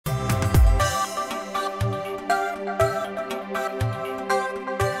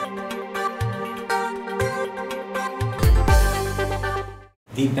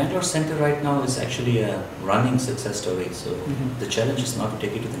Bangalore Center right now is actually a running success story. So the challenge is not to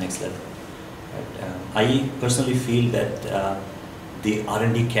take it to the next level. Right? I personally feel that the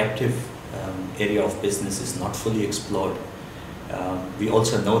R&D captive area of business is not fully explored. We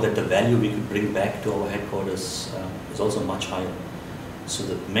also know that the value we could bring back to our headquarters is also much higher. So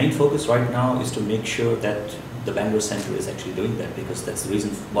the main focus right now is to make sure that the Bangalore Center is actually doing that, because that's the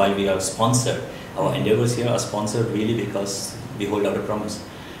reason why we are sponsored. Our endeavors here are sponsored really because we hold out a promise.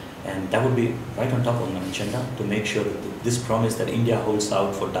 And that would be right on top of my agenda to make sure that this promise that India holds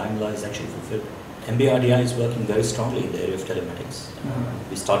out for Daimler is actually fulfilled. MBRDI is working very strongly in the area of telematics.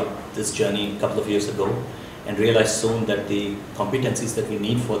 We started this journey a couple of years ago and realized soon that the competencies that we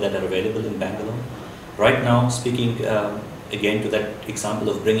need for that are available in Bangalore. Right now, speaking again to that example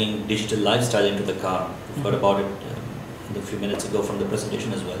of bringing digital lifestyle into the car, we've heard about it a few minutes ago from the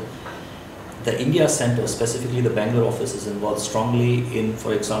presentation as well. The India Center, specifically the Bangalore office, is involved strongly in,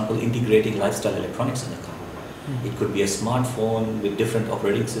 for example, integrating lifestyle electronics in the car. It could be a smartphone with different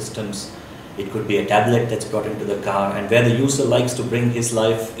operating systems. It could be a tablet that's brought into the car, and where the user likes to bring his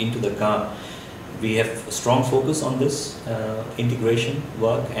life into the car. We have a strong focus on this integration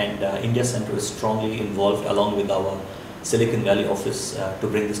work, and India Center is strongly involved along with our Silicon Valley office to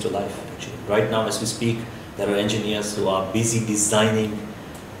bring this to life. Actually, right now as we speak, there are engineers who are busy designing,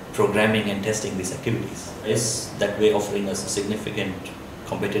 programming and testing these activities. Is that way offering us a significant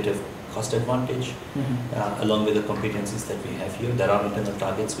competitive cost advantage along with the competencies that we have here. There are internal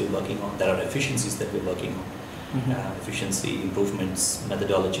targets we're working on, there are efficiencies that we're working on, efficiency improvements,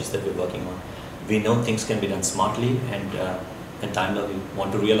 methodologies that we're working on. We know things can be done smartly, and at Daimler we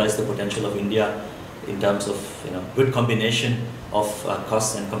want to realize the potential of India in terms of good combination of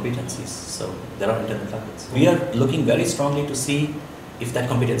costs and competencies. So there are internal targets. We are looking very strongly to see if that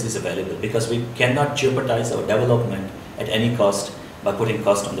competence is available, because we cannot jeopardize our development at any cost by putting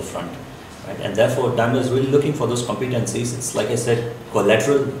cost on the front. Right? And therefore Daimler is really looking for those competencies. It's, like I said,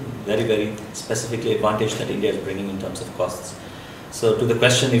 collateral, very, very specifically advantage that India is bringing in terms of costs. So to the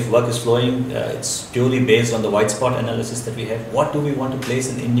question if work is flowing, it's purely based on the white spot analysis that we have. What do we want to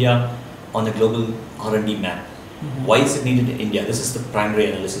place in India on the global R&D map? Why is it needed in India? This is the primary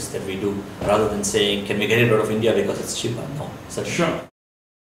analysis that we do, rather than saying, can we get it out of India because it's cheaper? No, certainly. Sure.